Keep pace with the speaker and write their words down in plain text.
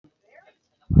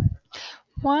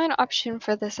one option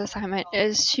for this assignment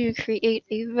is to create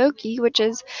a Voki, which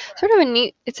is sort of a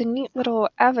neat little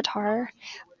avatar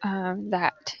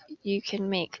that you can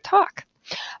make talk.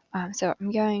 So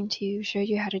I'm going to show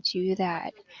you how to do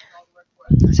that.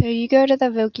 So you go to the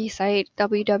Voki site,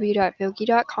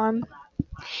 www.voki.com,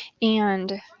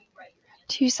 and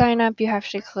to sign up, you have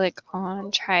to click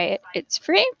on try it. It's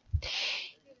free.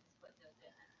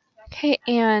 Okay,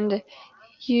 and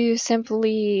you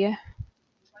simply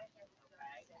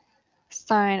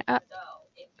sign up,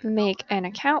 make an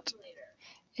account.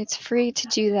 It's free to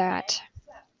do that.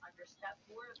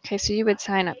 Okay, so you would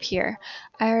sign up here.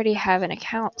 I already have an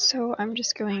account, so I'm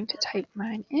just going to type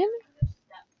mine in.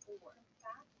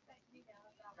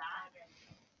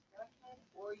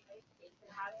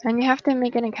 And you have to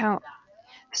make an account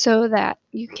so that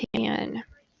you can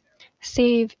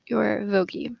save your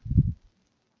Voki.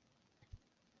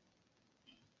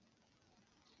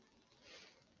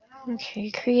 Okay,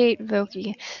 create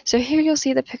Voki. So here you'll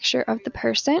see the picture of the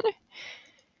person.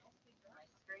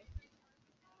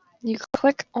 You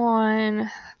click on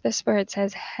this where it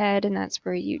says head, and that's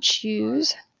where you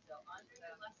choose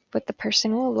what the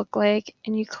person will look like.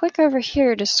 And you click over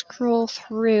here to scroll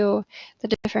through the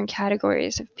different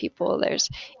categories of people. There's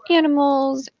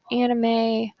animals,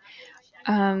 anime,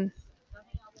 and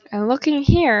looking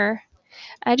here,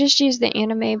 I just use the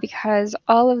anime because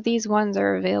all of these ones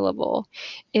are available.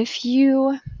 If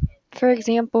you, for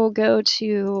example, go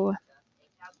to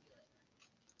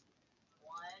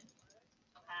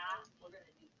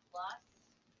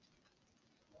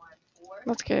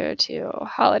let's go to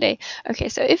holiday. Okay,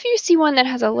 so if you see one that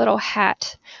has a little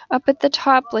hat up at the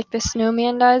top like the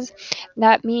snowman does,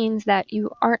 that means that you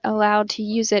aren't allowed to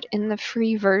use it in the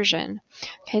free version.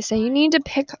 Okay, so you need to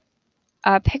pick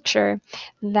a picture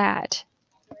that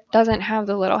doesn't have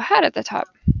the little hat at the top.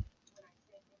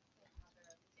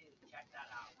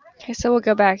 Okay, so we'll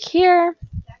go back here,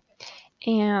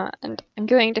 and I'm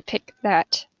going to pick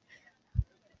that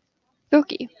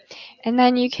Voki, and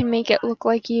then you can make it look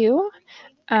like you.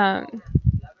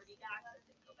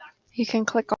 You can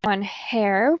click on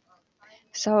hair.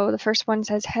 So the first one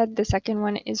says head, the second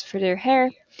one is for their hair,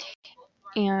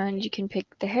 and you can pick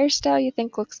the hairstyle you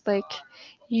think looks like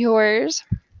yours.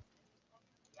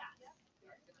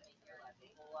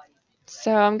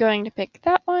 So I'm going to pick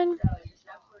that one.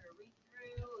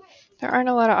 There aren't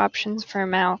a lot of options for a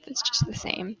mouth, it's just the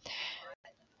same.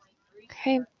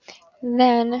 Okay,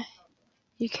 then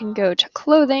you can go to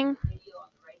clothing.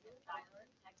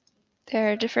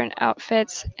 There are different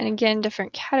outfits, and again,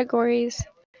 different categories.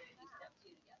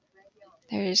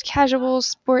 There's casuals,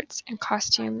 sports, and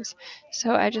costumes.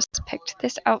 So I just picked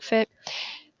this outfit.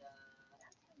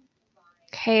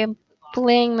 Okay,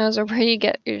 bling, those are where you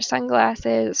get your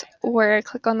sunglasses, or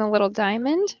click on the little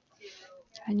diamond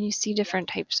and you see different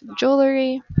types of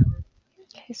jewelry.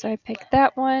 Okay, so I picked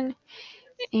that one,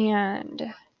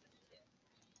 and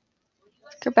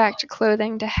go back to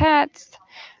clothing to hats.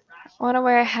 I want to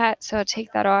wear a hat, so I'll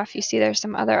take that off. You see there's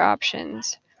some other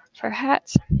options for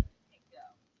hats.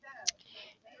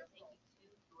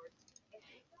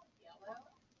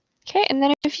 Okay, and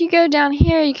then if you go down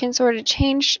here, you can sort of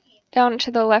change down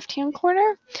to the left-hand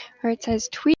corner where it says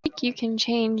tweak. You can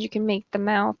change, you can make the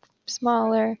mouth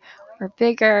smaller or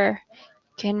bigger.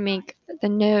 You can make the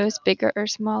nose bigger or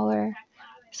smaller.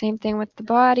 Same thing with the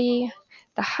body.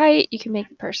 The height, you can make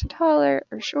the person taller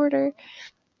or shorter.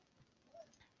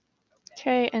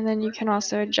 Okay, and then you can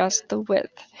also adjust the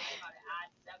width.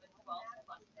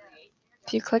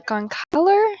 If you click on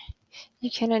color,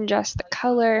 you can adjust the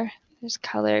color. There's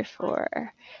color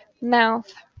for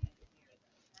mouth,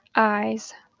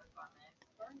 eyes.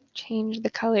 Change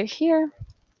the color here.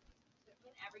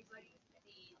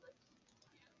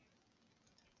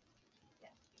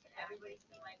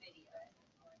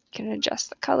 You can adjust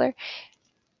the color.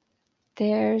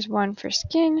 There's one for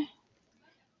skin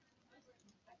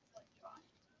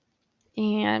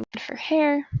and for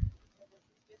hair.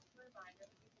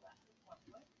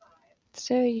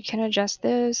 So you can adjust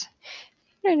those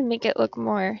to make it look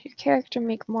more, your character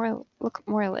look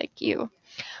more like you.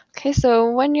 Okay, so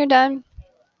when you're done,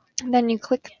 then you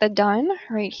click the done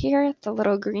right here, the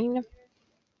little green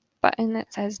button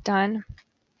that says done.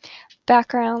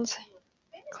 Backgrounds,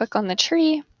 click on the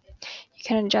tree. You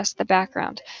can adjust the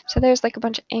background. So there's like a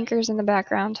bunch of anchors in the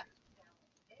background.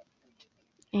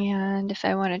 And if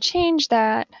I want to change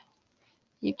that,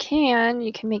 you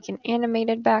can make an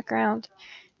animated background.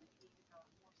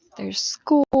 There's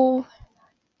school.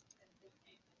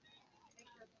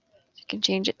 You can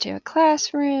change it to a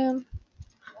classroom,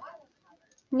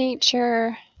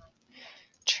 nature,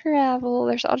 travel.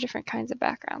 There's all different kinds of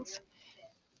backgrounds.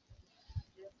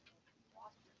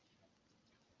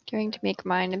 going to make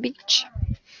mine a beach.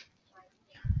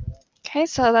 Okay,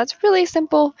 so that's really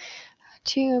simple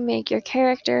to make your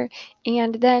character,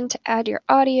 and then to add your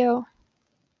audio,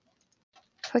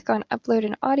 click on upload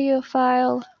an audio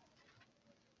file.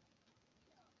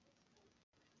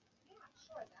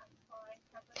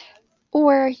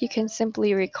 Or you can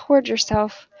simply record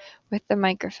yourself with the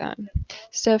microphone.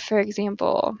 So for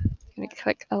example, I'm going to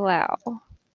click allow.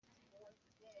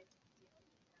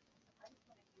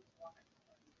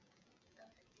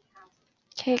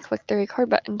 Okay, click the record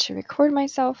button to record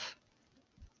myself.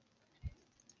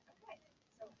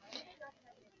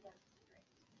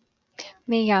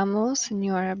 Me llamo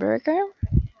Señora Burger.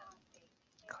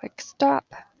 Click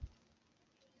stop.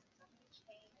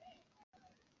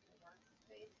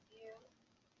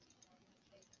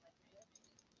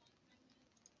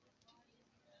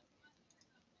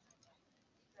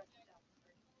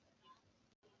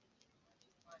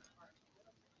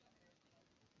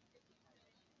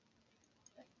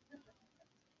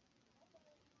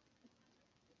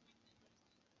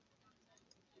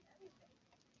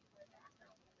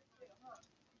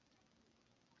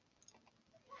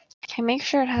 Okay, make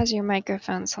sure it has your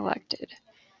microphone selected.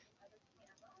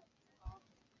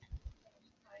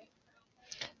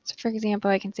 So for example,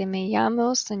 I can say Me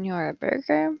llamo Señora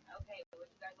Burger.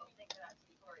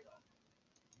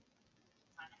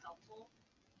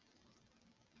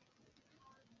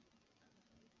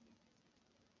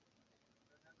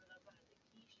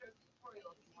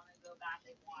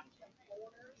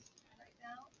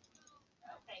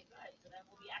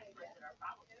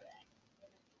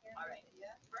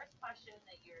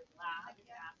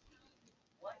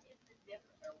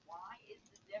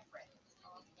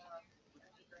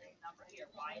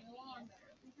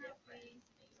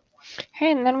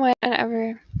 Okay, and then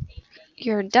whenever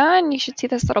you're done, you should see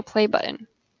this little play button.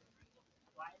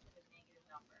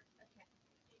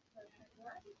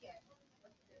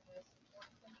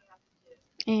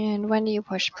 And when you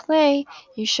push play,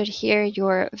 you should hear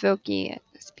your Voki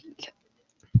speak.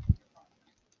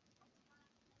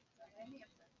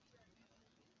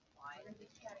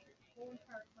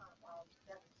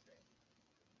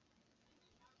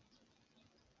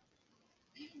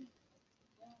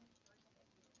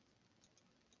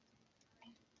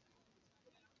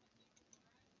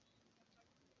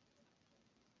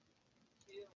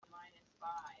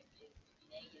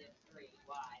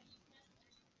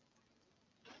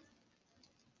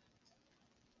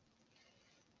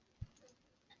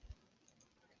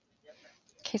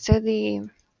 Okay,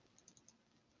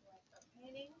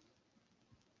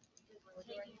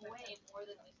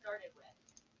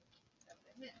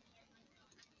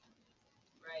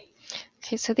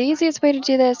 so the easiest way to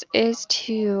do this is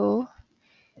to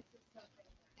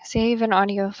save an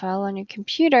audio file on your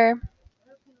computer,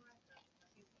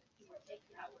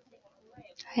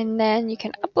 and then you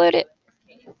can upload it.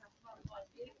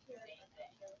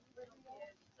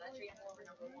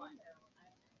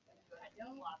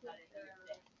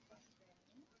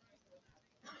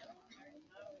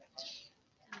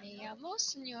 Me llamo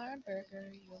Señora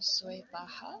Burger, yo soy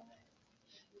baja,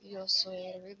 yo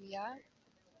soy rubia,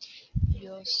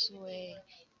 yo soy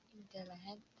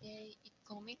inteligente y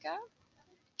cómica,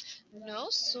 no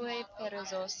soy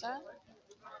perezosa.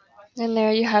 And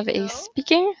there you have a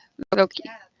speaking Voki.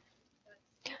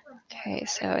 Okay,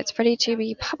 so it's ready to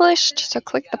be published, so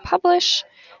click the publish,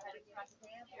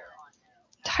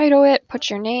 title it,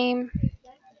 put your name,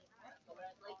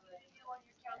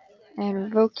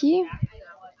 and Voki,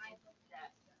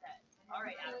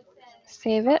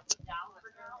 save it.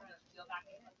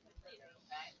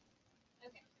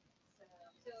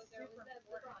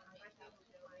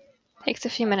 Takes a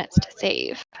few minutes to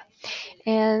save.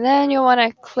 And then you'll want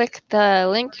to click the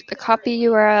link, the copy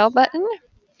URL button.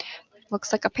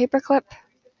 Looks like a paperclip.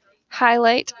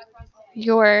 Highlight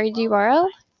your URL,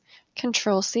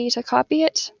 Control C to copy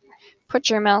it, put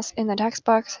your mouse in the text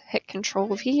box, hit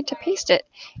Control V to paste it,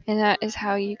 and that is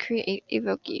how you create a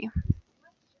Voki.